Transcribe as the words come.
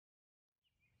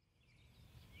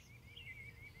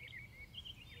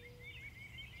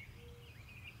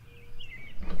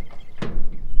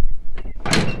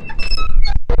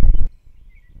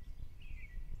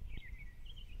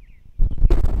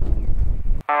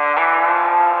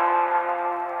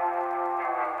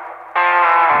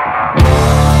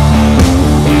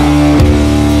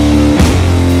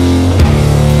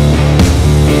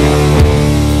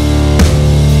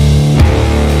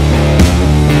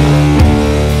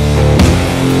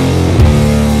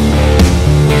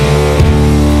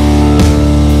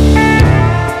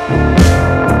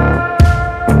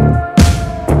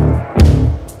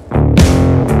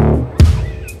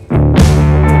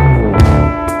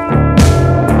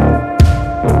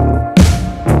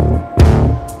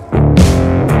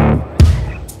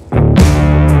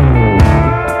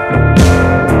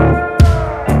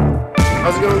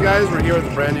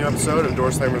brand new episode of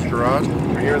Doorslammers Garage.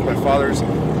 We're here with my father's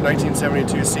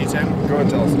 1972 C10. Go and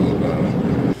tell us a little bit about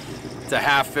it. It's a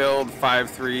half-filled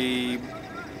 5.3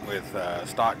 with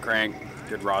stock crank,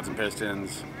 good rods and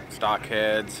pistons, stock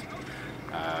heads,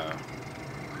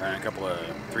 ran a couple of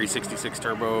 366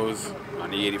 turbos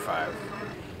on E85.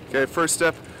 Okay, first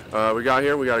step we got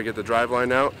to get the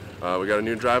driveline out. We got a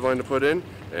new driveline to put in,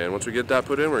 and once we get that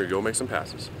put in, we're going to go make some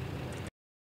passes.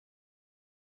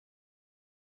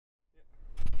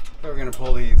 So we're going to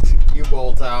pull these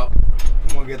U-bolts out,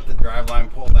 and we'll get the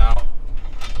driveline pulled out.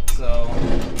 So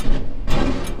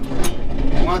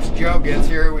once Joe gets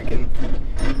here, we can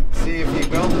see if he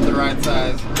built it the right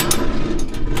size.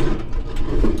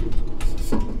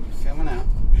 Coming out.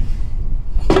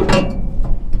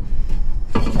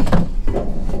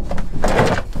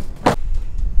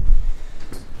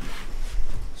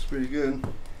 It's pretty good.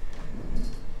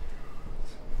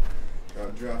 Got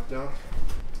it dropped down.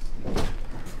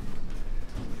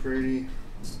 Pretty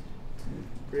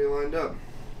lined up.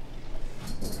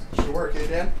 Should work, eh,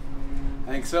 Dad? I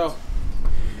think so.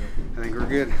 I think we're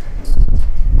good.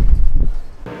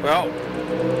 Well,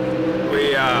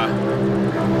 we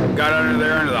got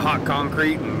under the hot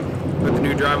concrete and put the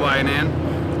new driveline in.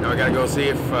 Now we got to go see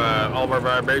if all of our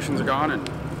vibrations are gone and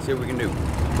see what we can do.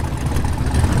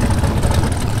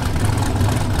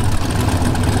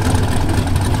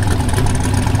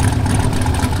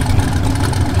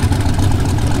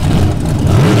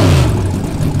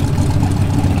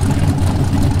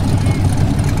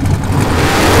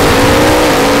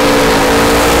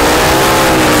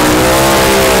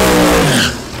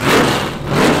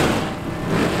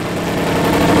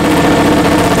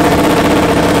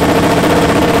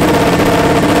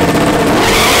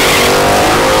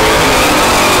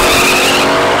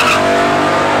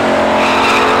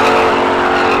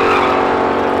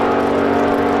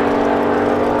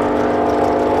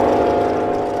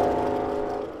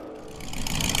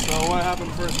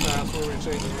 First pass, what are we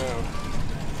changing now?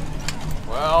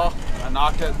 Well, I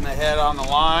knocked it in the head on the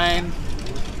line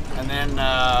and then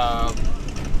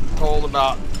pulled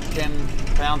about 10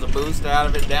 pounds of boost out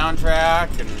of it down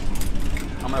track, and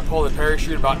I'm going to pull the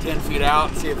parachute about 10 feet out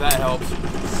and see if that helps.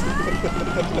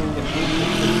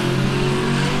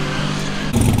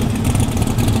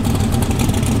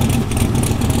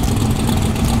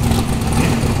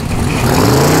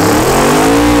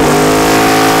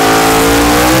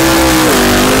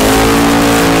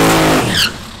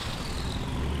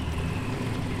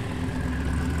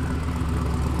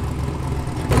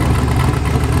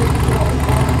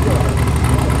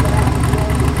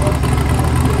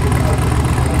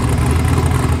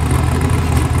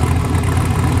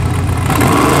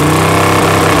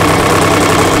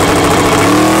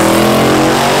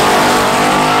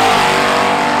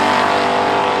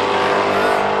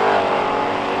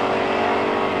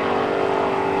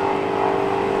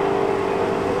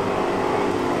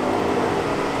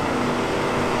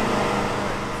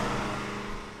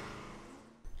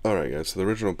 Alright guys, so the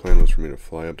original plan was for me to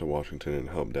fly up to Washington and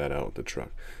help Dad out with the truck.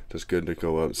 Just good to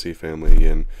go up, see family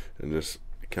again, and just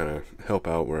kind of help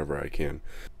out wherever I can.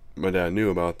 My dad knew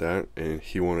about that, and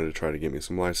he wanted to try to get me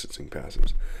some licensing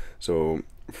passes. So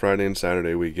Friday and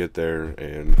Saturday we get there,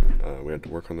 and we had to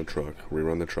work on the truck,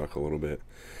 rerun the truck a little bit.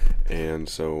 And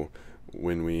so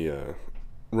when we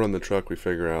run the truck, we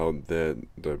figure out that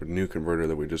the new converter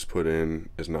that we just put in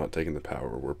is not taking the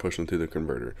power. We're pushing through the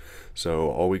converter. So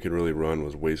all we could really run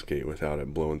was wastegate without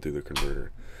it blowing through the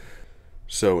converter.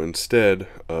 So instead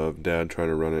of Dad trying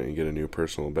to run it and get a new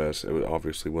personal best, it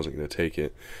obviously wasn't going to take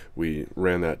it. We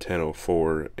ran that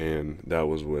 1004, and that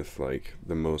was with like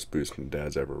the most boost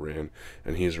Dad's ever ran,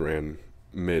 and he's ran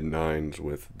mid 9s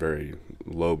with very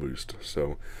low boost.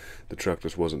 So the truck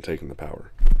just wasn't taking the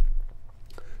power.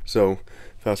 So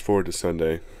fast forward to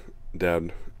Sunday,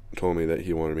 Dad told me that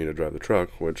he wanted me to drive the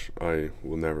truck, which I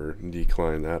will never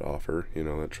decline that offer. You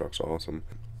know, that truck's awesome.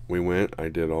 We went, I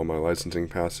did all my licensing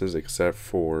passes except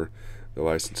for the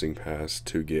licensing pass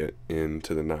to get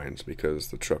into the 9s because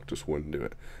the truck just wouldn't do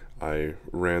it. I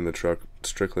ran the truck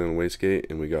strictly on wastegate,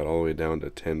 and we got all the way down to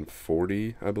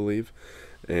 1040, I believe,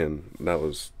 and that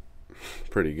was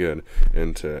pretty good.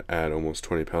 And to add almost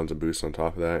 20 pounds of boost on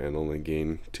top of that and only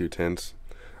gain 2/10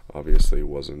 obviously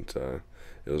wasn't,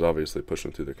 it was obviously pushing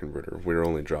through the converter. We were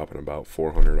only dropping about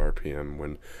 400 RPM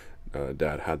when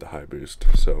Dad had the high boost.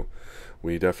 So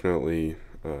we definitely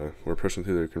were pushing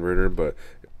through the converter, but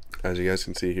as you guys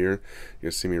can see here, you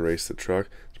guys see me race the truck.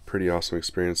 It's a pretty awesome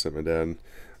experience that my dad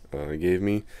gave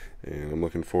me, and I'm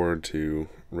looking forward to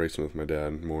racing with my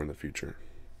dad more in the future.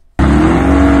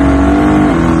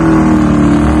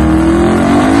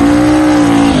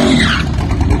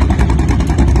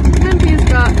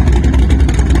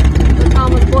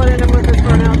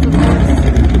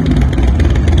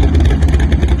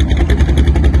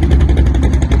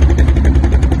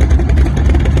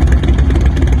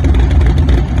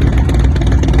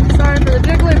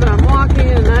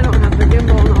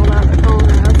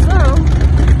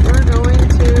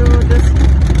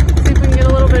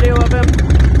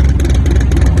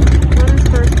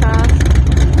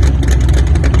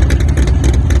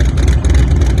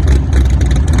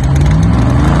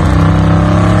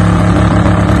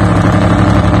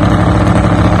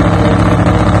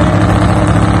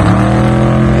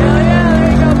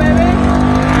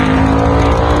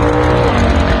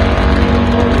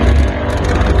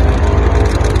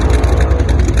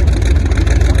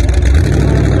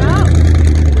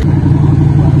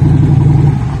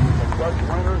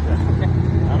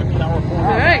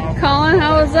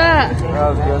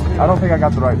 I don't think I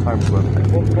got the right time slip.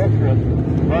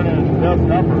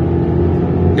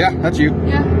 Yeah, that's you.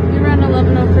 Yeah, you ran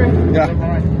 11:03. Yeah.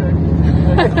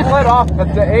 Let off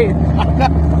at the 8th.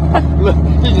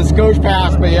 You just goes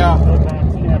past, but yeah.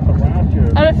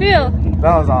 How'd it feel?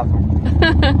 That was awesome.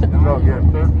 Felt good.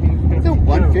 It's a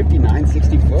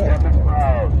 159.60 foot.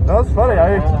 That was funny.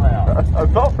 I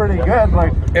felt pretty good.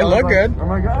 Like It looked good. I'm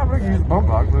like, I'm gonna use bump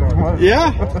box.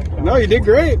 Yeah. No, you did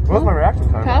great. What was my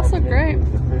reaction time? Pass looked great.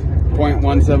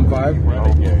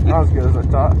 0.175. Not as good as I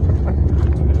thought.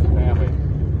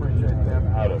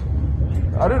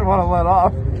 I didn't want to let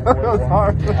off. It was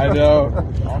hard. I know.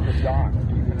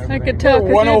 I could tell.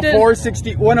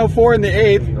 104.60, 104 in the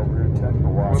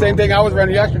 8th. Same thing I was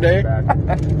running yesterday.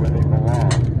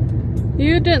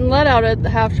 You didn't let out at the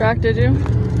half track, did you?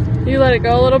 You let it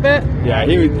go a little bit? Yeah,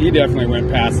 he definitely went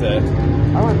past it.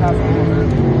 I went past a little bit.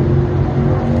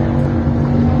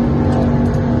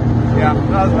 Yeah,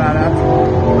 that was badass.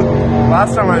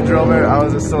 Last time I drove it, I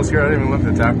was just so scared I didn't even lift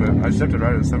the tap, but I shifted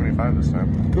right at 75 this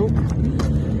time. Cool.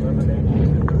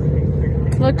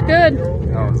 Looked good.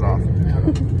 That was awesome.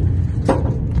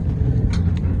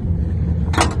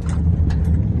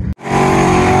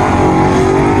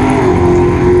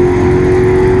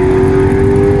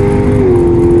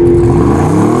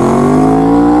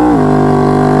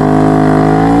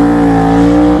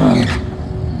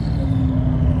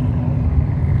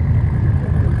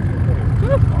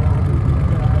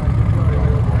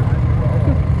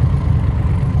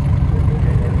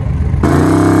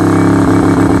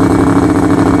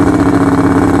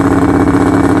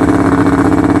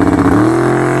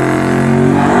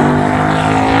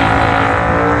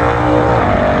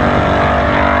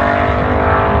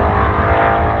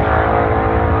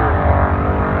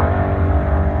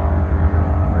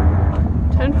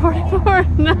 10:44.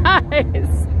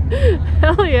 Nice.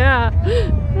 Hell yeah.